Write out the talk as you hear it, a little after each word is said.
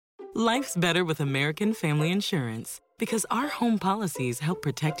Life's better with American Family Insurance because our home policies help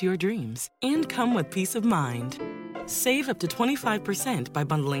protect your dreams and come with peace of mind. Save up to 25% by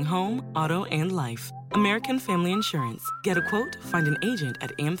bundling home, auto, and life. American Family Insurance. Get a quote, find an agent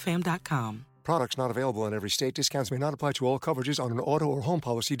at amfam.com. Products not available in every state. Discounts may not apply to all coverages on an auto or home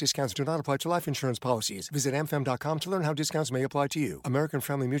policy. Discounts do not apply to life insurance policies. Visit amfam.com to learn how discounts may apply to you. American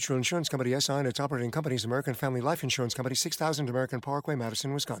Family Mutual Insurance Company, SI, and its operating companies, American Family Life Insurance Company, 6000 American Parkway,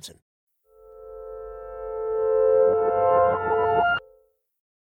 Madison, Wisconsin.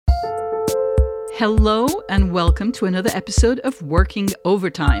 Hello and welcome to another episode of Working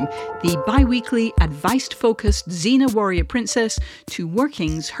Overtime, the bi-weekly advice-focused Xena warrior princess to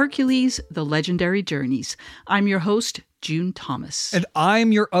Working's Hercules, The Legendary Journeys. I'm your host, June Thomas. And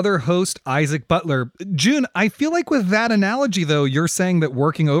I'm your other host, Isaac Butler. June, I feel like with that analogy, though, you're saying that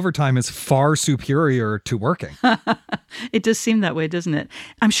working overtime is far superior to working. It does seem that way, doesn't it?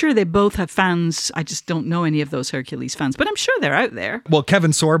 I'm sure they both have fans. I just don't know any of those Hercules fans, but I'm sure they're out there. Well,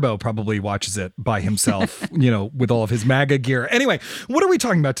 Kevin Sorbo probably watches it by himself, with all of his MAGA gear. Anyway, what are we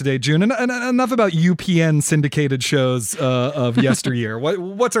talking about today, June? And enough about UPN syndicated shows of yesteryear.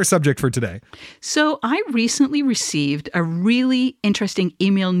 What's our subject for today? So I recently received a really interesting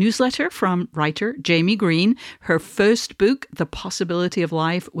email newsletter from writer Jamie Green. Her first book, The Possibility of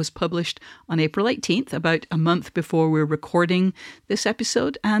Life, was published on April 18th, about a month before we're recording this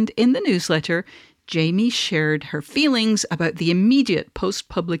episode. And in the newsletter, Jamie shared her feelings about the immediate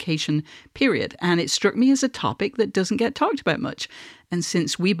post-publication period. And it struck me as a topic that doesn't get talked about much. And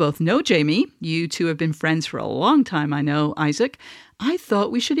since we both know Jamie, you two have been friends for a long time, I know, Isaac, I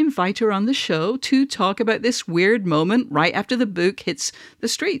thought we should invite her on the show to talk about this weird moment right after the book hits the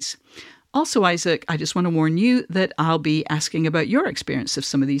streets. Also, Isaac, I just want to warn you that I'll be asking about your experience of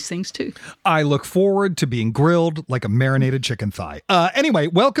some of these things too. I look forward to being grilled like a marinated chicken thigh. Anyway,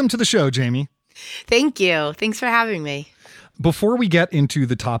 welcome to the show, Jamie. Thank you. Thanks for having me. Before we get into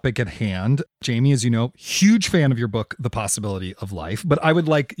the topic at hand, Jamie, as you know, huge fan of your book, The Possibility of Life, but I would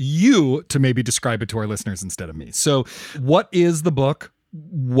like you to maybe describe it to our listeners instead of me. So what is the book?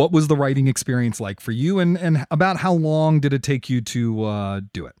 What was the writing experience like for you? And about how long did it take you to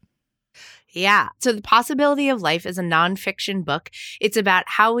do it? Yeah. So The Possibility of Life is a nonfiction book. It's about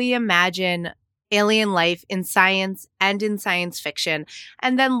how we imagine alien life in science and in science fiction,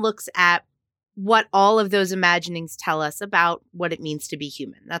 and then looks at what all of those imaginings tell us about what it means to be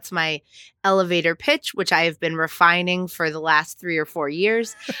human. That's my elevator pitch, which I have been refining for the last 3 or 4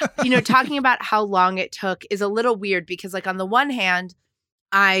 years. Talking about how long it took is a little weird because, on the one hand,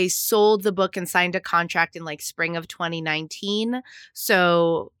 I sold the book and signed a contract in spring of 2019.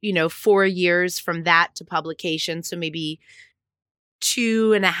 So, 4 years from that to publication. So maybe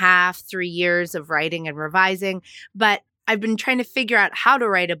 2.5, 3 years of writing and revising. But I've been trying to figure out how to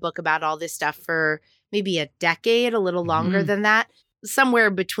write a book about all this stuff for maybe a decade, a little longer than that. Somewhere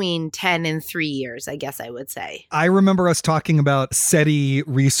between 10 and 3 years, I guess I would say. I remember us talking about SETI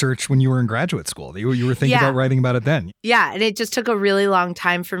research when you were in graduate school. You were thinking about writing about it then. Yeah, and it just took a really long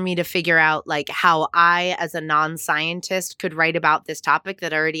time for me to figure out how I, as a non-scientist, could write about this topic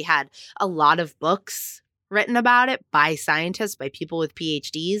that already had a lot of books written about it by scientists, by people with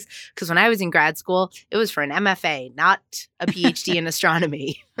PhDs. Because when I was in grad school, it was for an MFA, not a PhD in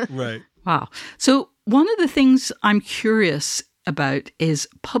astronomy. Right. Wow. So one of the things I'm curious about is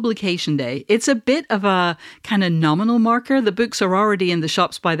publication day. It's a bit of a kind of nominal marker. The books are already in the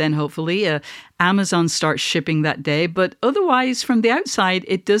shops by then, hopefully. Amazon starts shipping that day. But otherwise, from the outside,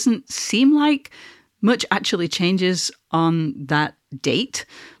 it doesn't seem like much actually changes on that date.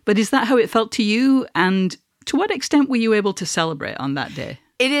 But is that how it felt to you? And to what extent were you able to celebrate on that day?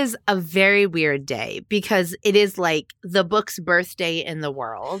 It is a very weird day because it is the book's birthday in the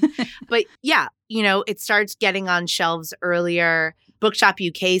world. But yeah, it starts getting on shelves earlier. Bookshop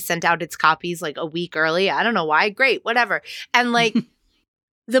UK sent out its copies a week early. I don't know why. Great, whatever. And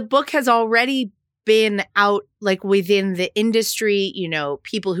the book has already been out within the industry,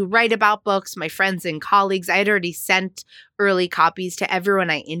 people who write about books, my friends and colleagues. I had already sent early copies to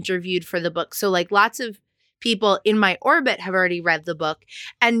everyone I interviewed for the book. So lots of people in my orbit have already read the book,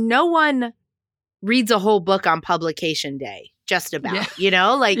 and no one reads a whole book on publication day, just about,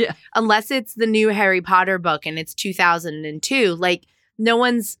 unless it's the new Harry Potter book and it's 2002, no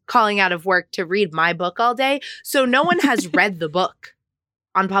one's calling out of work to read my book all day. So no one has read the book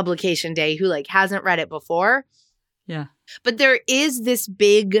on publication day who hasn't read it before. Yeah. But there is this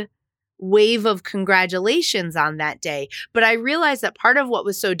big wave of congratulations on that day. But I realized that part of what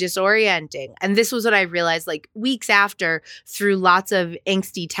was so disorienting, and this was what I realized like weeks after through lots of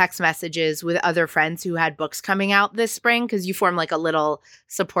angsty text messages with other friends who had books coming out this spring, because you form like a little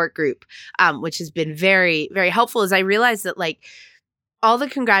support group, which has been very, very helpful, is I realized that like all the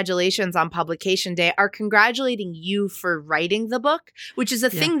congratulations on publication day are congratulating you for writing the book, which is a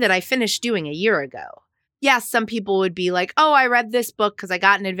thing that I finished doing a year ago. Yes, some people would be like, oh, I read this book because I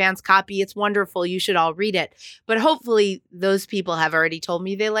got an advance copy. It's wonderful. You should all read it. But hopefully those people have already told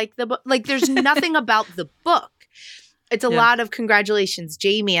me they like the book. Like there's nothing about the book. It's a lot of congratulations,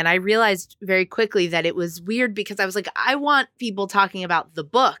 Jamie. And I realized very quickly that it was weird because I was like, I want people talking about the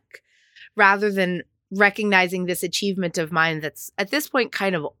book rather than recognizing this achievement of mine that's at this point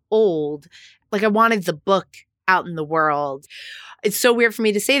kind of old. Like I wanted the book out in the world. It's so weird for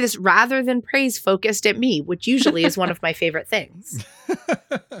me to say this, rather than praise focused at me, which usually is one of my favorite things.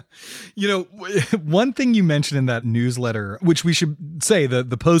 You know, one thing you mentioned in that newsletter, which we should say the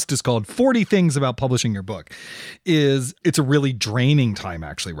post is called 40 Things About Publishing Your Book, is it's a really draining time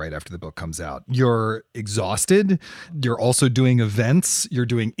actually right after the book comes out. You're exhausted. You're also doing events. You're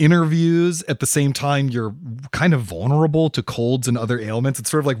doing interviews. At the same time, you're kind of vulnerable to colds and other ailments. It's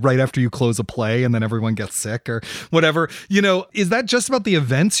sort of like right after you close a play and then everyone gets sick or whatever. You know, is that just about the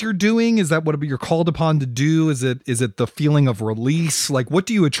events you're doing? Is that what you're called upon to do? Is it the feeling of release? Like, what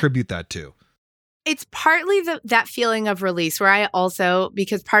do you attribute that to? It's partly that feeling of release where I also,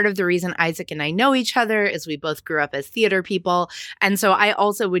 because part of the reason Isaac and I know each other is we both grew up as theater people. And so I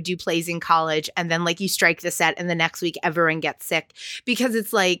also would do plays in college. And then like you strike the set and the next week everyone gets sick because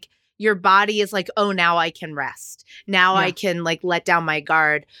it's like your body is like, oh, now I can rest. Now I can like let down my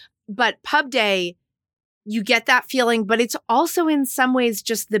guard. But Pub Day, you get that feeling, but it's also in some ways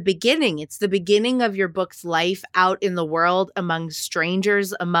just the beginning. It's the beginning of your book's life out in the world among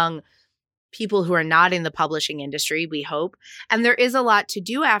strangers, among people who are not in the publishing industry, we hope. And there is a lot to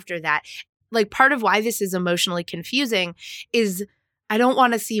do after that. Like part of why this is emotionally confusing is I don't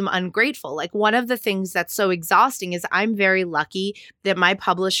want to seem ungrateful. Like one of the things that's so exhausting is I'm very lucky that my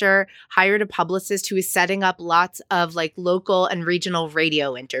publisher hired a publicist who is setting up lots of like local and regional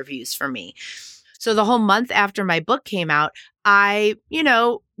radio interviews for me. So the whole month after my book came out, I,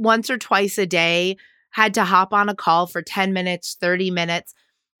 once or twice a day had to hop on a call for 10 minutes, 30 minutes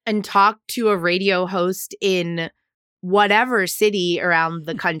and talk to a radio host in whatever city around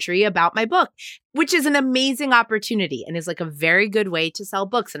the country about my book, which is an amazing opportunity and is like a very good way to sell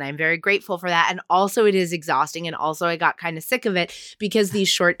books. And I'm very grateful for that. And also it is exhausting. And also I got kind of sick of it because these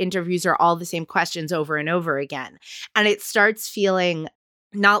short interviews are all the same questions over and over again. And it starts feeling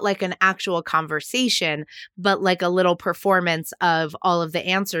not like an actual conversation, but like a little performance of all of the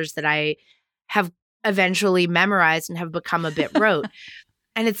answers that I have eventually memorized and have become a bit rote.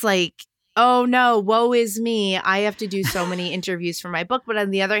 And it's like, oh no, woe is me. I have to do so many interviews for my book. But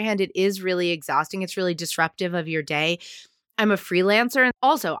on the other hand, it is really exhausting. It's really disruptive of your day. I'm a freelancer. And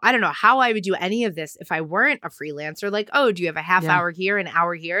also, I don't know how I would do any of this if I weren't a freelancer. Like, oh, do you have a half hour here, an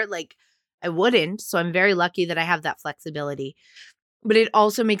hour here? Like, I wouldn't. So I'm very lucky that I have that flexibility. But it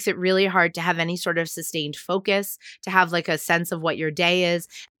also makes it really hard to have any sort of sustained focus, to have like a sense of what your day is,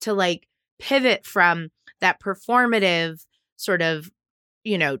 to like pivot from that performative sort of,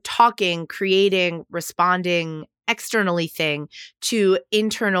 talking, creating, responding externally thing to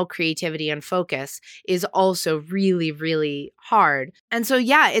internal creativity and focus is also really, really hard. And so,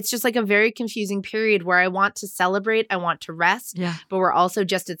 it's just like a very confusing period where I want to celebrate, I want to rest, but we're also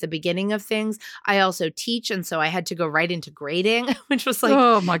just at the beginning of things. I also teach. And so I had to go right into grading, which was like,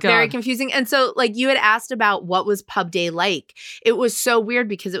 oh my God, very confusing. And so like you had asked about what was Pub Day like. It was so weird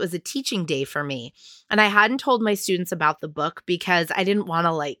because it was a teaching day for me. And I hadn't told my students about the book because I didn't want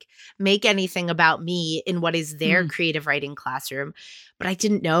to like make anything about me in what is their creative writing classroom. But I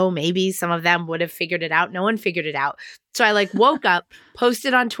didn't know, maybe some of them would have figured it out. No one figured it out. So I like woke up,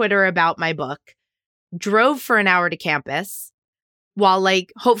 posted on Twitter about my book, drove for an hour to campus while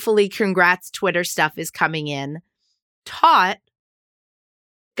like hopefully congrats Twitter stuff is coming in, taught,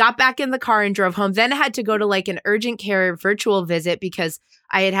 got back in the car and drove home, then had to go to like an urgent care virtual visit because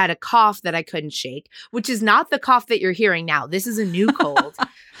I had a cough that I couldn't shake, which is not the cough that you're hearing now. This is a new cold.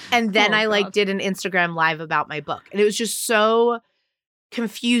 And then I like did an Instagram live about my book. And it was just so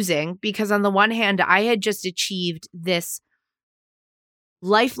confusing because on the one hand, I had just achieved this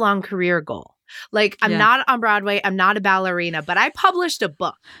lifelong career goal. Like I'm not on Broadway, I'm not a ballerina, but I published a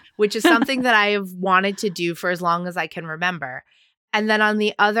book, which is something that I have wanted to do for as long as I can remember. And then on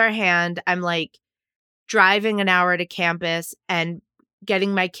the other hand, I'm like driving an hour to campus and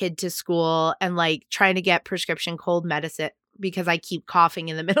getting my kid to school and like trying to get prescription cold medicine because I keep coughing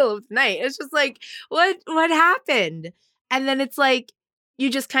in the middle of the night. It's just like, what happened? And then it's like, you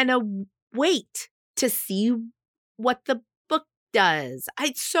just kind of wait to see what the book does.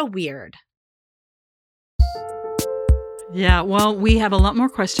 It's so weird. Yeah, well, we have a lot more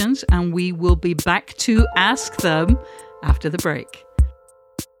questions and we will be back to ask them after the break.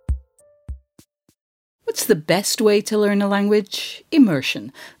 What's the best way to learn a language?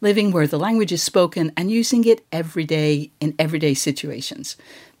 Immersion, living where the language is spoken and using it every day in everyday situations.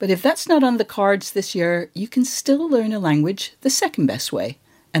 But if that's not on the cards this year, you can still learn a language the second best way,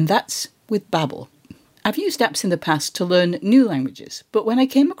 and that's with Babbel. I've used apps in the past to learn new languages, but when I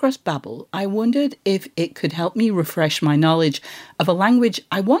came across Babbel, I wondered if it could help me refresh my knowledge of a language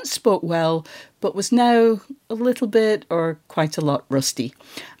I once spoke well, but was now a little bit or quite a lot rusty.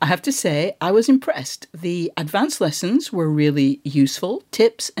 I have to say, I was impressed. The advanced lessons were really useful,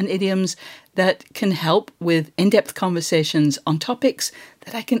 tips and idioms that can help with in-depth conversations on topics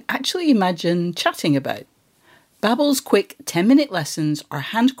that I can actually imagine chatting about. Babbel's quick 10-minute lessons are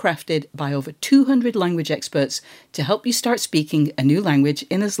handcrafted by over 200 language experts to help you start speaking a new language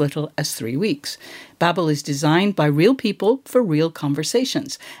in as little as 3 weeks. Babbel is designed by real people for real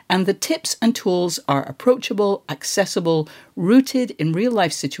conversations, and the tips and tools are approachable, accessible, rooted in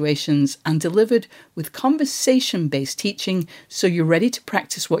real-life situations, and delivered with conversation-based teaching so you're ready to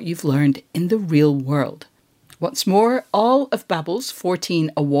practice what you've learned in the real world. What's more, all of Babbel's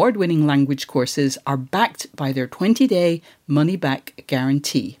 14 award-winning language courses are backed by their 20-day money-back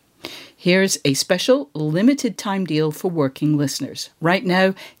guarantee. Here's a special limited-time deal for working listeners. Right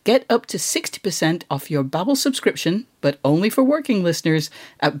now, get up to 60% off your Babbel subscription, but only for working listeners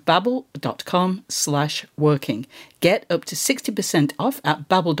at babbel.com/working. Get up to 60% off at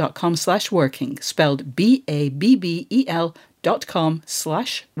babbel.com/working, spelled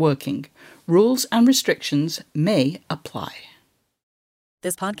BABBEL.com/working. Rules and restrictions may apply.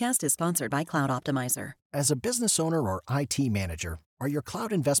 This podcast is sponsored by Cloud Optimizer. As a business owner or IT manager, are your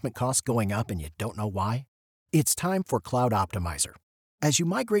cloud investment costs going up and you don't know why? It's time for Cloud Optimizer. As you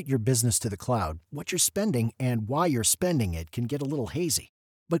migrate your business to the cloud, what you're spending and why you're spending it can get a little hazy.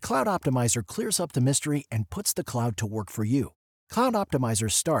 But Cloud Optimizer clears up the mystery and puts the cloud to work for you. Cloud Optimizer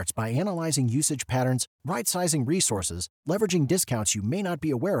starts by analyzing usage patterns, right-sizing resources, leveraging discounts you may not be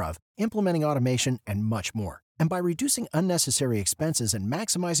aware of, implementing automation, and much more. And by reducing unnecessary expenses and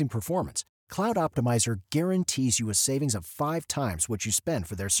maximizing performance, Cloud Optimizer guarantees you a savings of 5 times what you spend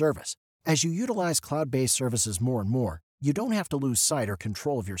for their service. As you utilize cloud-based services more and more, you don't have to lose sight or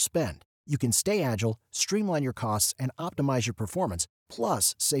control of your spend. You can stay agile, streamline your costs, and optimize your performance,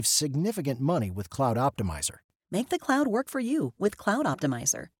 plus save significant money with Cloud Optimizer. Make the cloud work for you with Cloud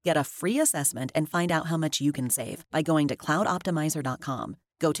Optimizer. Get a free assessment and find out how much you can save by going to cloudoptimizer.com.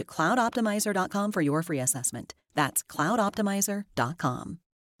 Go to cloudoptimizer.com for your free assessment. That's cloudoptimizer.com.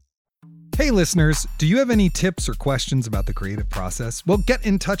 Hey listeners, do you have any tips or questions about the creative process? Well, get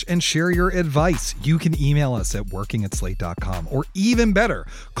in touch and share your advice. You can email us at working@slate.com, or even better,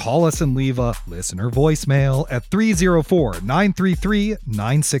 call us and leave a listener voicemail at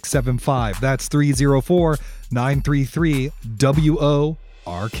 304-933-9675. That's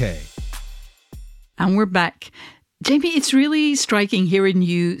 304-933-WORK. And we're back. Jamie, it's really striking hearing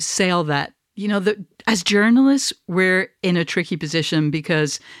you say all that. You know, that as journalists, we're in a tricky position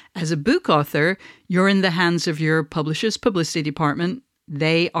because as a book author, you're in the hands of your publisher's publicity department.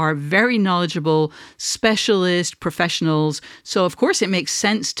 They are very knowledgeable, specialist professionals. So, of course, it makes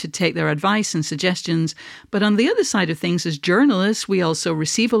sense to take their advice and suggestions. But on the other side of things, as journalists, we also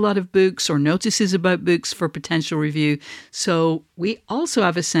receive a lot of books or notices about books for potential review. So we also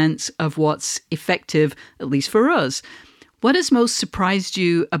have a sense of what's effective, at least for us. What has most surprised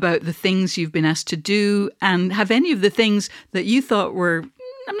you about the things you've been asked to do? And have any of the things that you thought were,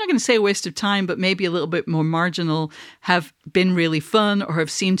 I'm not going to say a waste of time, but maybe a little bit more marginal, have been really fun or have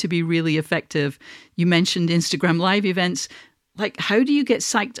seemed to be really effective? You mentioned Instagram Live events. Like, how do you get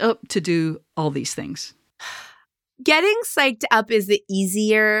psyched up to do all these things? Getting psyched up is the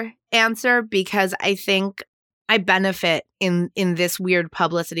easier answer because I think I benefit in this weird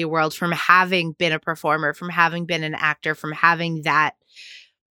publicity world from having been a performer, from having been an actor, from having that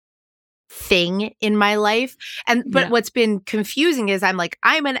thing in my life. But what's been confusing is I'm like,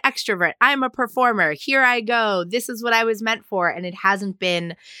 I'm an extrovert. I'm a performer. Here I go. This is what I was meant for. And it hasn't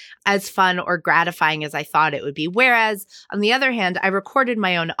been as fun or gratifying as I thought it would be. Whereas on the other hand, I recorded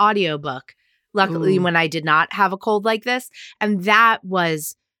my own audiobook, luckily, when I did not have a cold like this. And that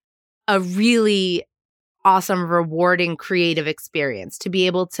was a really awesome, rewarding, creative experience to be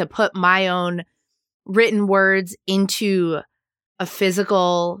able to put my own written words into a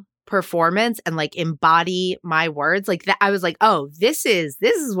physical performance and like embody my words like that. I was like, oh, this is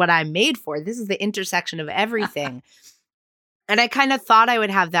what I'm made for. This is the intersection of everything. And I kind of thought I would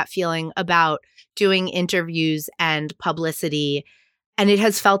have that feeling about doing interviews and publicity, and it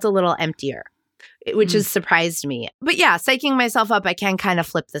has felt a little emptier, which has surprised me. But yeah, psyching myself up, I can kind of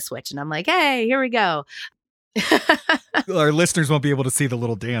flip the switch and I'm like, hey, here we go. Our listeners won't be able to see the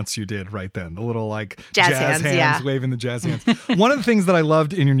little dance you did right then. The little like jazz hands, yeah. Waving the jazz hands. One of the things that I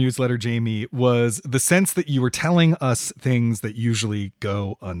loved in your newsletter, Jamie, was the sense that you were telling us things that usually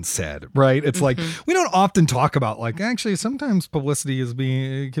go unsaid, right? It's like, we don't often talk about like, actually, sometimes publicity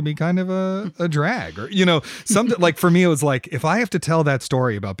can be kind of a drag, or, you know, something like for me, it was like, if I have to tell that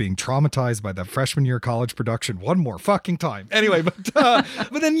story about being traumatized by that freshman year college production one more fucking time. Anyway, but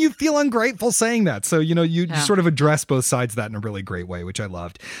then you feel ungrateful saying that. So, you know, you sort of address both sides of that in a really great way, which I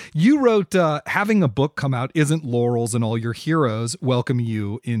loved. You wrote, having a book come out isn't laurels and all your heroes welcome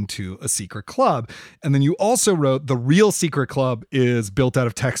you into a secret club. And then you also wrote, the real secret club is built out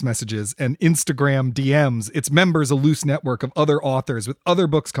of text messages and Instagram DMs. Its members a loose network of other authors with other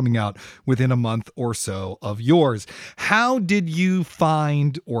books coming out within a month or so of yours. How did you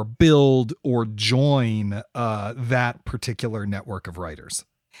find or build or join that particular network of writers?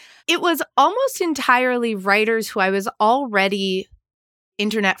 It was almost entirely writers who I was already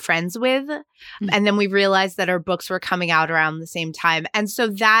internet friends with. And then we realized that our books were coming out around the same time. And so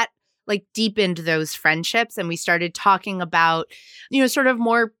that like deepened those friendships. And we started talking about, you know, sort of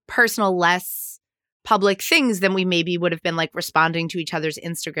more personal, less public things than we maybe would have been like responding to each other's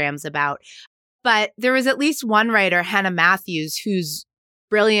Instagrams about. But there was at least one writer, Hannah Matthews, whose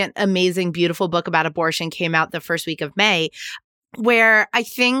brilliant, amazing, beautiful book about abortion came out the first week of May, where I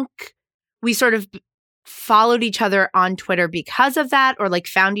think we sort of followed each other on Twitter because of that, or like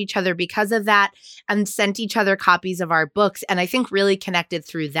found each other because of that, and sent each other copies of our books. And I think really connected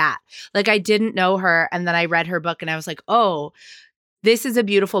through that. Like I didn't know her, and then I read her book and I was like, oh, this is a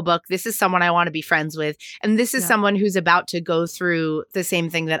beautiful book. This is someone I want to be friends with. And this is someone who's about to go through the same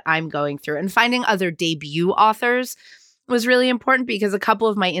thing that I'm going through. And finding other debut authors was really important because a couple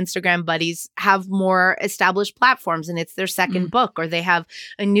of my Instagram buddies have more established platforms and it's their second book, or they have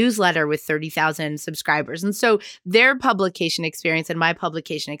a newsletter with 30,000 subscribers. And so their publication experience and my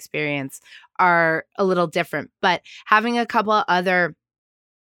publication experience are a little different. But having a couple of other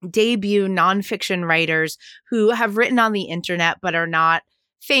debut nonfiction writers who have written on the internet but are not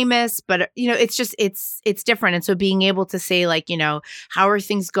famous, but you know, it's just it's different. And so being able to say like, you know, how are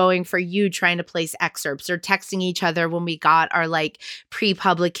things going for you trying to place excerpts, or texting each other when we got our like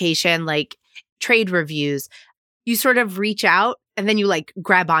pre-publication like trade reviews, you sort of reach out and then you like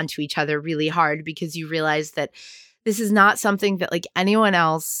grab onto each other really hard because you realize that this is not something that like anyone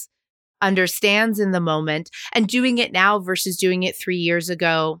else understands in the moment. And doing it now versus doing it 3 years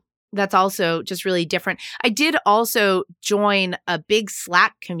ago, that's also just really different. I did also join a big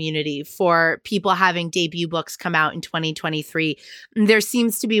Slack community for people having debut books come out in 2023. There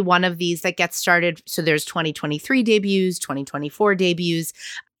seems to be one of these that gets started. So there's 2023 debuts, 2024 debuts.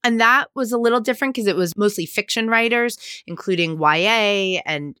 And that was a little different because it was mostly fiction writers, including YA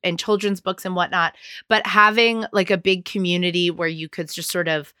and children's books and whatnot. But having like a big community where you could just sort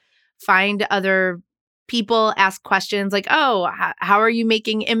of find other people, ask questions like, oh, how are you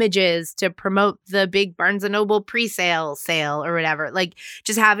making images to promote the big Barnes & Noble pre-sale sale or whatever? Like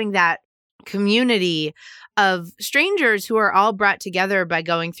just having that community of strangers who are all brought together by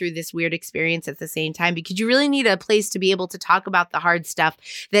going through this weird experience at the same time, because you really need a place to be able to talk about the hard stuff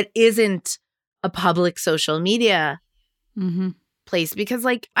that isn't a public social media place, because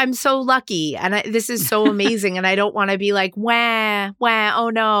like I'm so lucky and this is so amazing and I don't want to be like, wah, oh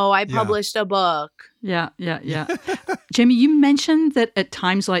no, I published a book. Yeah. Jamie, you mentioned that at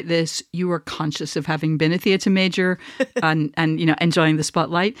times like this, you were conscious of having been a theatre major and you know, enjoying the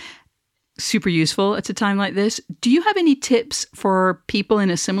spotlight. Super useful at a time like this. Do you have any tips for people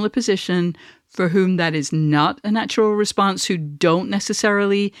in a similar position for whom that is not a natural response, who don't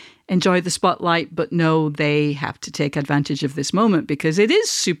necessarily enjoy the spotlight, but know they have to take advantage of this moment because it is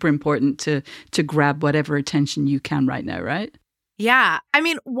super important to grab whatever attention you can right now, right? Yeah. I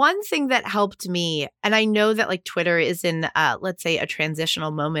mean, one thing that helped me, and I know that like Twitter is in, let's say, a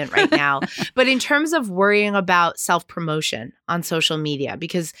transitional moment right now, but in terms of worrying about self-promotion on social media,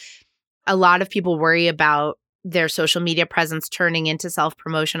 because a lot of people worry about their social media presence turning into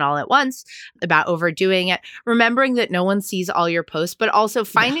self-promotion all at once, about overdoing it, remembering that no one sees all your posts, but also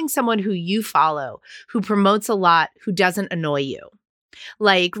finding someone who you follow, who promotes a lot, who doesn't annoy you.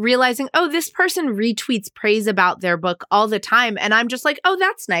 Like realizing, oh, this person retweets praise about their book all the time. And I'm just like, oh,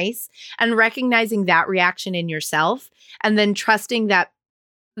 that's nice. And recognizing that reaction in yourself and then trusting that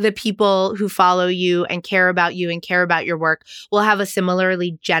the people who follow you and care about your work will have a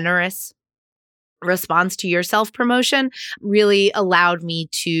similarly generous response to your self-promotion really allowed me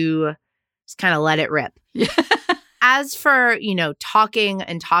to just kind of let it rip. Yeah. As for,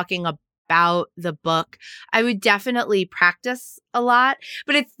 talking about the book, I would definitely practice a lot,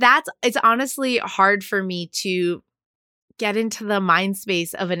 but it's honestly hard for me to get into the mind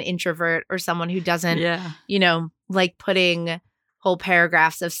space of an introvert or someone who doesn't, like putting whole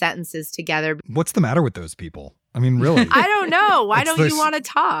paragraphs of sentences together. What's the matter with those people? I mean, really? I don't know. Why don't you want to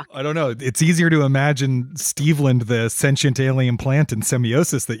talk? I don't know. It's easier to imagine Steveland, the sentient alien plant in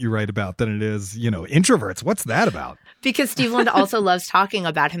Semiosis that you write about, than it is, introverts. What's that about? Because Steveland also loves talking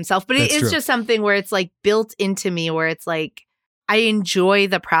about himself. But it is just something where it's like built into me, where it's like I enjoy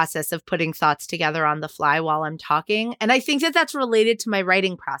the process of putting thoughts together on the fly while I'm talking. And I think that that's related to my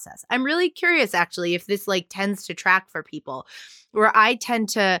writing process. I'm really curious, actually, if this like tends to track for people, where I tend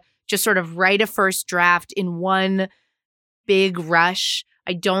to just sort of write a first draft in one big rush.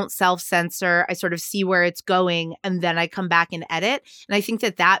 I don't self-censor. I sort of see where it's going, and then I come back and edit. And I think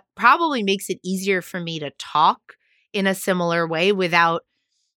that probably makes it easier for me to talk in a similar way without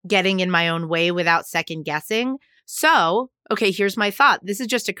getting in my own way, without second guessing. So, okay, here's my thought. This is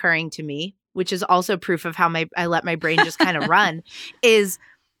just occurring to me, which is also proof of how I let my brain just kind of run, is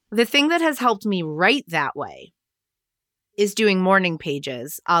the thing that has helped me write that way is doing morning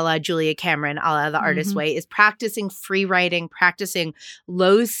pages, a la Julia Cameron, a la The Artist Way, is practicing free writing, practicing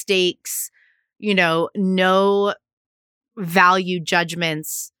low stakes, no value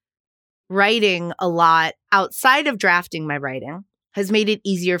judgments. Writing a lot outside of drafting my writing has made it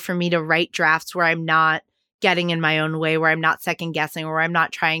easier for me to write drafts where I'm not getting in my own way, where I'm not second guessing, or where I'm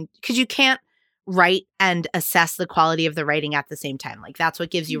not trying, because you can't write and assess the quality of the writing at the same time. Like that's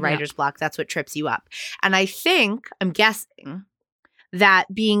what gives you writer's block. That's what trips you up. And I'm guessing that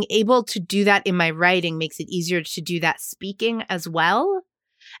being able to do that in my writing makes it easier to do that speaking as well.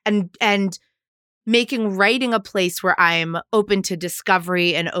 And making writing a place where I'm open to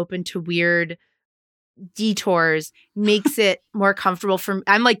discovery and open to weird detours makes it more comfortable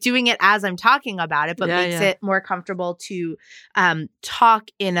I'm like doing it as I'm talking about it, but makes it more comfortable to talk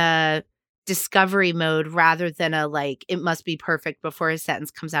in a discovery mode rather than a like it must be perfect before a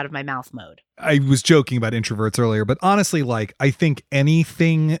sentence comes out of my mouth mode. I was joking about introverts earlier, but honestly, like I think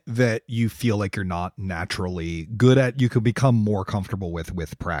anything that you feel like you're not naturally good at, you could become more comfortable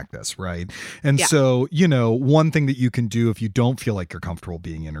with practice, right? And so, one thing that you can do if you don't feel like you're comfortable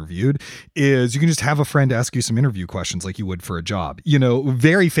being interviewed is you can just have a friend ask you some interview questions like you would for a job.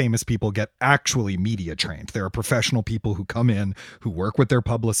 Very famous people get actually media trained. There are professional people who come in, who work with their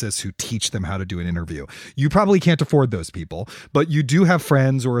publicists, who teach them how to do an interview. You probably can't afford those people, but you do have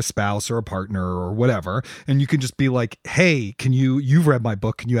friends or a spouse or a partner or whatever, and you can just be like, hey, you've read my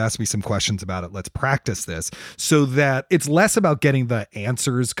book, can you ask me some questions about it? Let's practice this, so that it's less about getting the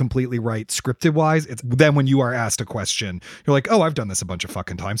answers completely right scripted wise. It's then when you are asked a question, you're like, oh, I've done this a bunch of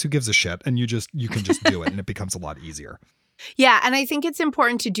fucking times, who gives a shit? And you can just do it, and it becomes a lot easier. Yeah, and I think it's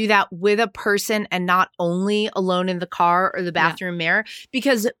important to do that with a person and not only alone in the car or the bathroom mirror,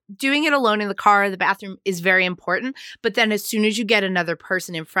 because doing it alone in the car or the bathroom is very important. But then as soon as you get another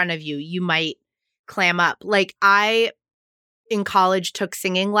person in front of you, you might clam up. Like I, in college, took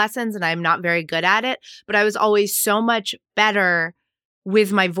singing lessons and I'm not very good at it, but I was always so much better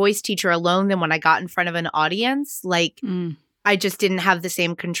with my voice teacher alone than when I got in front of an audience. Like I just didn't have the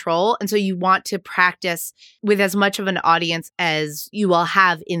same control. And so you want to practice with as much of an audience as you will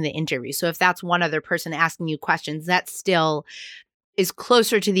have in the interview. So if that's one other person asking you questions, that still is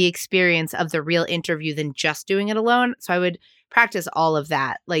closer to the experience of the real interview than just doing it alone. So I would practice all of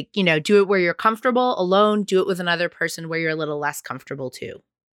that. Like, do it where you're comfortable alone, do it with another person where you're a little less comfortable too.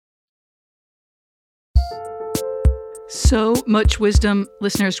 So much wisdom.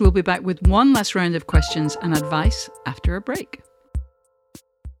 Listeners, we'll be back with one last round of questions and advice after a break.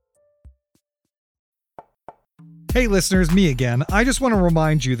 Hey listeners, me again. I just want to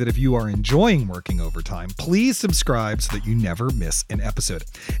remind you that if you are enjoying working overtime, please subscribe so that you never miss an episode.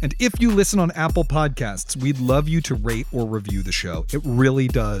 And if you listen on Apple Podcasts, we'd love you to rate or review the show. It really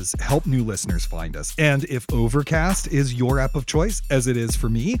does help new listeners find us. And if Overcast is your app of choice, as it is for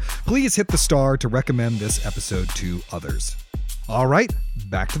me, please hit the star to recommend this episode to others. All right,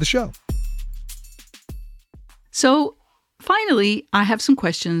 back to the show. So, finally, I have some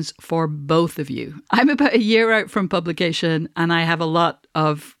questions for both of you. I'm about a year out from publication and I have a lot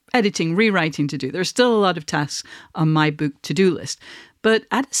of editing, rewriting to do. There's still a lot of tasks on my book to-do list. But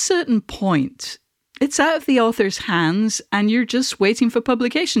at a certain point, it's out of the author's hands and you're just waiting for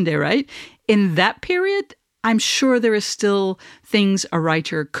publication day, right? In that period, I'm sure there are still things a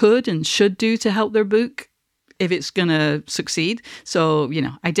writer could and should do to help their book if it's going to succeed. So,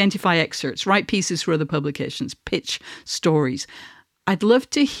 identify excerpts, write pieces for other publications, pitch stories. I'd love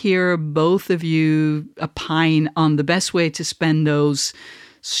to hear both of you opine on the best way to spend those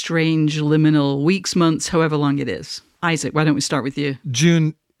strange liminal weeks, months, however long it is. Isaac, why don't we start with you?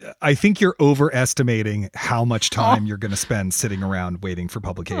 June, I think you're overestimating how much time you're going to spend sitting around waiting for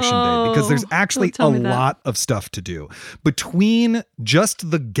publication day, because there's actually a lot of stuff to do. Between just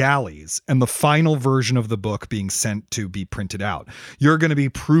the galleys and the final version of the book being sent to be printed out, you're going to be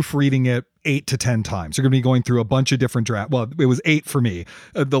proofreading it 8 to 10 times. You're going to be going through a bunch of different drafts. Well, it was 8 for me.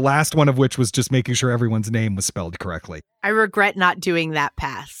 The last one of which was just making sure everyone's name was spelled correctly. I regret not doing that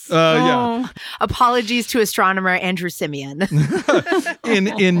pass. Yeah. Apologies to astronomer Andrew Simeon. In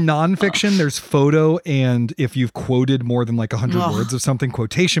nonfiction, there's photo, and if you've quoted more than like 100 words of something,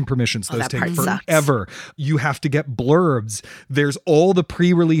 quotation permissions, those take forever. You have to get blurbs. There's all the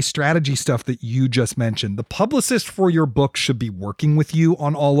pre-release strategy stuff that you just mentioned. The publicist for your book should be working with you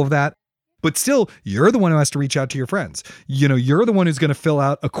on all of that. But still, you're the one who has to reach out to your friends. You're the one who's going to fill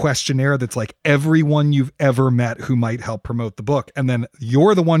out a questionnaire that's like everyone you've ever met who might help promote the book. And then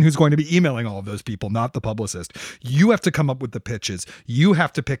you're the one who's going to be emailing all of those people, not the publicist. You have to come up with the pitches. You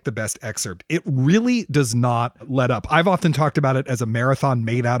have to pick the best excerpt. It really does not let up. I've often talked about it as a marathon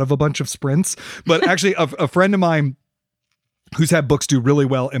made out of a bunch of sprints. But actually, a friend of mine who's had books do really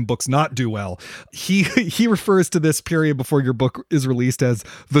well and books not do well, he refers to this period before your book is released as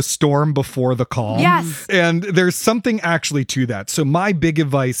the storm before the calm. Yes. And there's something actually to that. So my big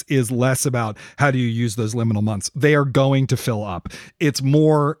advice is less about how do you use those liminal months. They are going to fill up. It's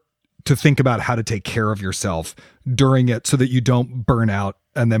more to think about how to take care of yourself during it so that you don't burn out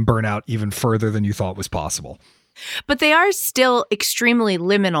and then burn out even further than you thought was possible. But they are still extremely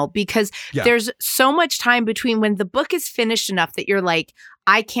liminal because there's so much time between when the book is finished enough that you're like,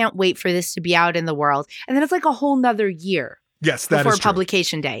 I can't wait for this to be out in the world. And then it's like a whole nother year before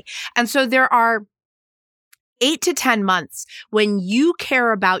publication day. And so there are 8 to 10 months when you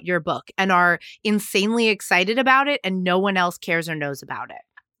care about your book and are insanely excited about it and no one else cares or knows about it.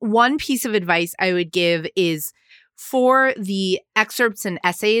 One piece of advice I would give is for the excerpts and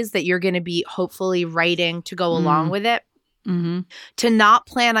essays that you're going to be hopefully writing to go along with it, to not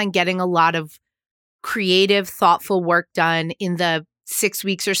plan on getting a lot of creative, thoughtful work done in the 6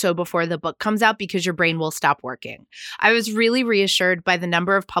 weeks or so before the book comes out, because your brain will stop working. I was really reassured by the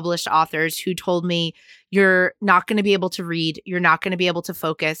number of published authors who told me, you're not going to be able to read, you're not going to be able to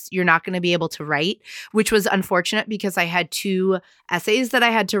focus, you're not going to be able to write, which was unfortunate because I had 2 essays that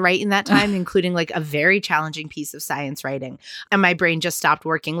I had to write in that time, including like a very challenging piece of science writing. And my brain just stopped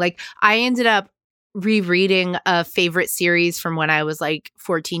working. Like I ended up rereading a favorite series from when I was like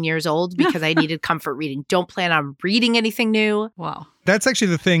 14 years old because I needed comfort reading. Don't plan on reading anything new. Wow. That's actually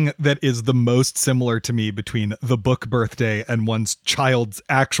the thing that is the most similar to me between the book birthday and one's child's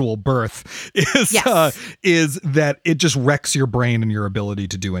actual birth is that it just wrecks your brain and your ability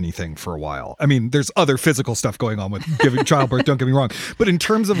to do anything for a while. I mean, there's other physical stuff going on with giving childbirth, don't get me wrong. But in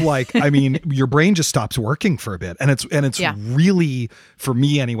terms of like, I mean, your brain just stops working for a bit. And it's really, for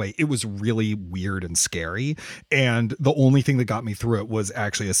me anyway, it was really weird and scary. And the only thing that got me through it was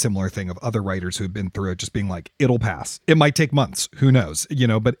actually a similar thing of other writers who had been through it just being like, it'll pass. It might take months. Who knows,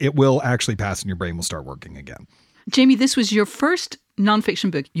 but it will actually pass and your brain will start working again. Jamie, this was your first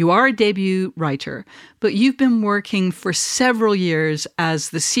nonfiction book. You are a debut writer, but you've been working for several years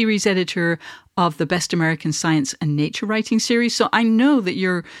as the series editor of the Best American Science and Nature Writing series. So I know that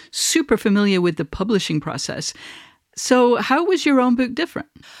you're super familiar with the publishing process. So how was your own book different?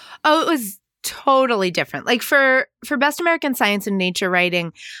 Oh, it was totally different. Like for Best American Science and Nature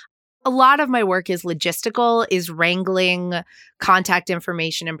Writing, a lot of my work is logistical, is wrangling contact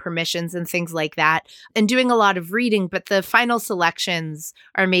information and permissions and things like that, and doing a lot of reading, but the final selections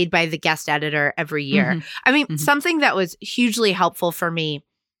are made by the guest editor every year. I mean, something that was hugely helpful for me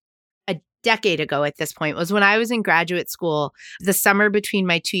a decade ago at this point was when I was in graduate school, the summer between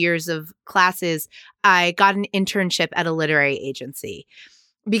my 2 years of classes, I got an internship at a literary agency.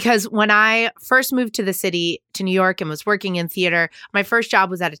 Because when I first moved to the city, to New York, and was working in theater, my first job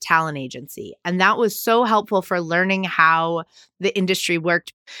was at a talent agency. And that was so helpful for learning how the industry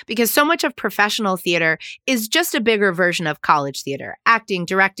worked, because so much of professional theater is just a bigger version of college theater. Acting,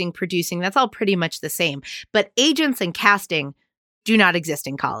 directing, producing, that's all pretty much the same. But agents and casting do not exist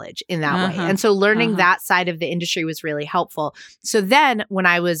in college in that way. And so learning that side of the industry was really helpful. So then when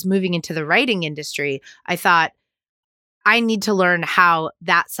I was moving into the writing industry, I thought, I need to learn how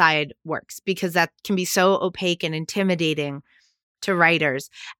that side works, because that can be so opaque and intimidating to writers.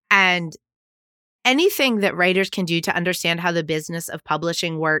 And anything that writers can do to understand how the business of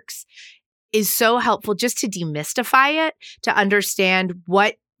publishing works is so helpful, just to demystify it, to understand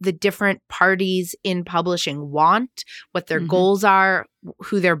what the different parties in publishing want, what their goals are,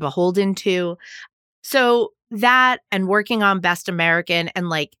 who they're beholden to. So that, and working on Best American, and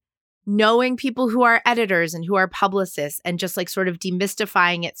like knowing people who are editors and who are publicists, and just like sort of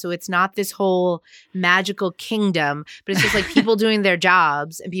demystifying it so it's not this whole magical kingdom, but it's just like people doing their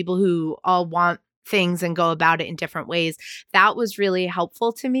jobs and people who all want things and go about it in different ways. That was really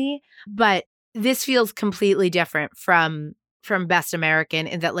helpful to me. But this feels completely different from Best American,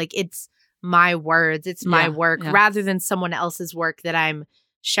 in that like it's my words, it's my work, rather than someone else's work that I'm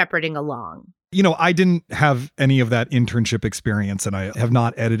shepherding along. You know, I didn't have any of that internship experience, and I have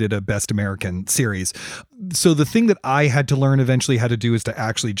not edited a Best American series. So the thing that I had to learn eventually how to do is to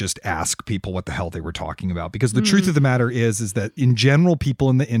actually just ask people what the hell they were talking about. Because the truth of the matter is that in general, people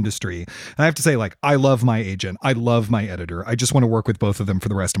in the industry, and I have to say, like, I love my agent, I love my editor, I just want to work with both of them for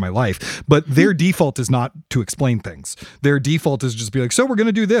the rest of my life. But their default is not to explain things. Their default is just be like, so we're going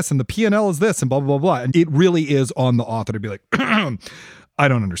to do this, and the P&L is this, and blah, blah, blah, blah. And it really is on the author to be like, I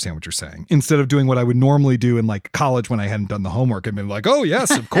don't understand what you're saying. Instead of doing what I would normally do in like college when I hadn't done the homework and been like, oh,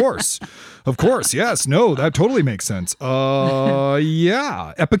 yes, of course. Of course. Yes. No, that totally makes sense.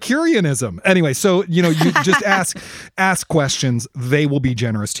 Yeah. Epicureanism. Anyway, so, you know, you just ask questions. They will be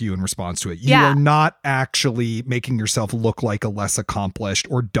generous to you in response to it. You are not actually making yourself look like a less accomplished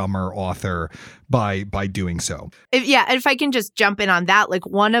or dumber author by doing so. If I can just jump in on that, like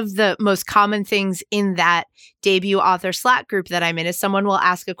one of the most common things in that debut author Slack group that I'm in is someone will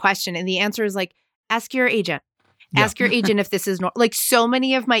ask a question and the answer is like, ask your agent. Ask your agent if this is like so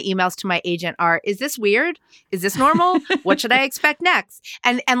many of my emails to my agent are, is this weird? Is this normal? What should I expect next?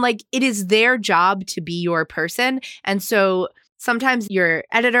 And like it is their job to be your person. And so sometimes your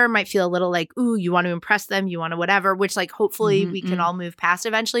editor might feel a little like, ooh, you want to impress them, you want to whatever, which like hopefully we can all move past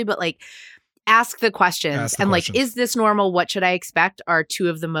eventually. But like ask the questions like, is this normal? What should I expect? Are two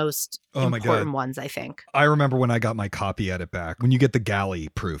of the most important ones, I think. I remember when I got my copy edit back, when you get the galley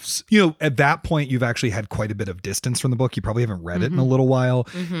proofs, you know, at that point, you've actually had quite a bit of distance from the book. You probably haven't read it in a little while.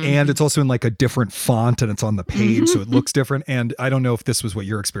 And it's also in like a different font and it's on the page. So it looks different. And I don't know if this was what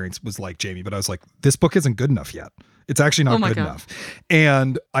your experience was like, Jamie, but I was like, this book isn't good enough yet. It's actually not good enough.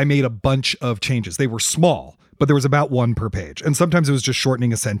 And I made a bunch of changes. They were small, but there was about one per page. And sometimes it was just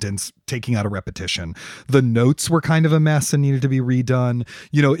shortening a sentence, taking out a repetition. The notes were kind of a mess and needed to be redone.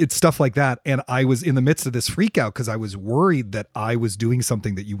 You know, it's stuff like that. And I was in the midst of this freak out because I was worried that I was doing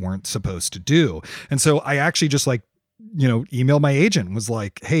something that you weren't supposed to do. And so I actually just like, you know, emailed my agent and was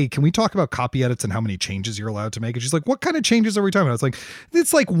like, hey, can we talk about copy edits and how many changes you're allowed to make? And she's like, what kind of changes are we talking about? I was like,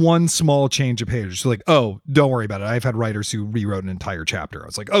 it's like one small change a page. She's like, oh, don't worry about it. I've had writers who rewrote an entire chapter. I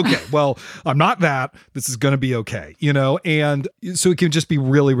was like, okay, well, I'm not that. This is going to be okay, you know? And so it can just be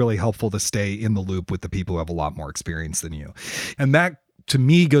really, really helpful to stay in the loop with the people who have a lot more experience than you. And that, to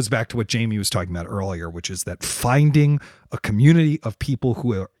me, goes back to what Jamie was talking about earlier, which is that finding a community of people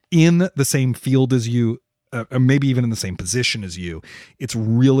who are in the same field as you, or maybe even in the same position as you, it's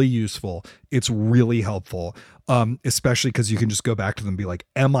really useful. It's really helpful, especially because you can just go back to them and be like,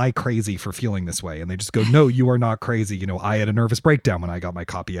 am I crazy for feeling this way? And they just go, no, you are not crazy. You know, I had a nervous breakdown when I got my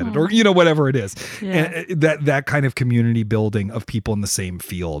copy edited, or, you know, whatever it is. And that kind of community building of people in the same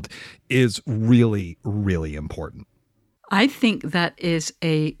field is really, really important. I think that is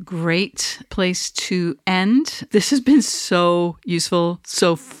a great place to end. This has been so useful,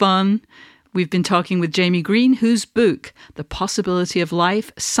 so fun. We've been talking with Jamie Green, whose book, The Possibility of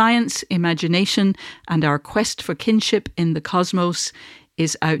Life, Science, Imagination, and Our Quest for Kinship in the Cosmos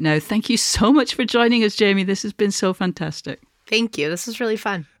is out now. Thank you so much for joining us, Jamie. This has been so fantastic. Thank you. This was really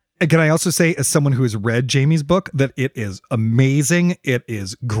fun. And can I also say, as someone who has read Jamie's book, that it is amazing. It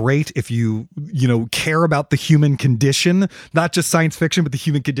is great if you care about the human condition, not just science fiction, but the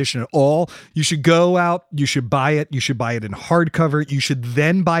human condition at all. You should go out, you should buy it. You should buy it in hardcover. You should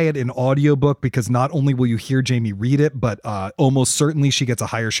then buy it in audiobook, because not only will you hear Jamie read it, but almost certainly she gets a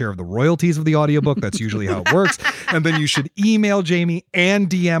higher share of the royalties of the audiobook. That's usually how it works. And then you should email Jamie and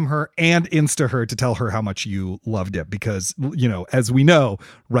DM her and Insta her to tell her how much you loved it, because, you know, as we know,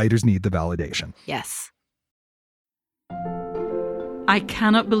 writers need the validation. Yes. I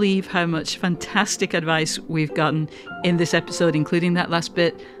cannot believe how much fantastic advice we've gotten in this episode, including that last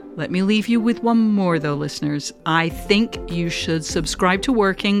bit. Let me leave you with one more, though, listeners. I think you should subscribe to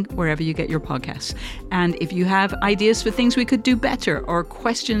Working wherever you get your podcasts. And if you have ideas for things we could do better or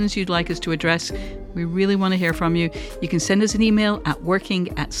questions you'd like us to address, we really want to hear from you. You can send us an email at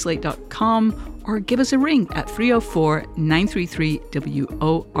working@slate.com or give us a ring at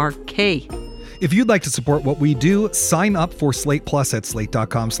 304-933-WORK. If you'd like to support what we do, sign up for Slate Plus at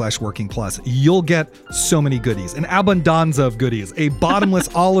slate.com/workingplus. You'll get so many goodies, an abundanza of goodies, a bottomless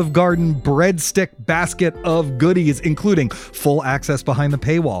Olive Garden breadstick basket of goodies, including full access behind the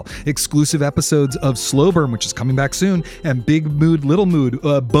paywall, exclusive episodes of Slow Burn, which is coming back soon, and Big Mood, Little Mood,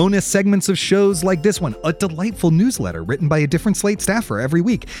 bonus segments of shows like this one, a delightful newsletter written by a different Slate staffer every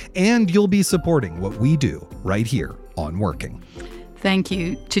week, and you'll be supporting what we do right here on Working. Thank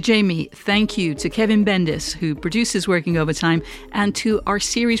you to Jamie. Thank you to Kevin Bendis, who produces Working Overtime, and to our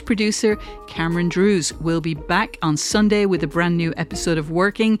series producer, Cameron Drews. We'll be back on Sunday with a brand new episode of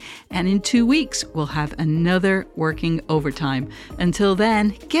Working, and in 2 weeks, we'll have another Working Overtime. Until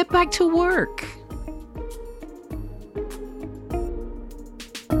then, get back to work.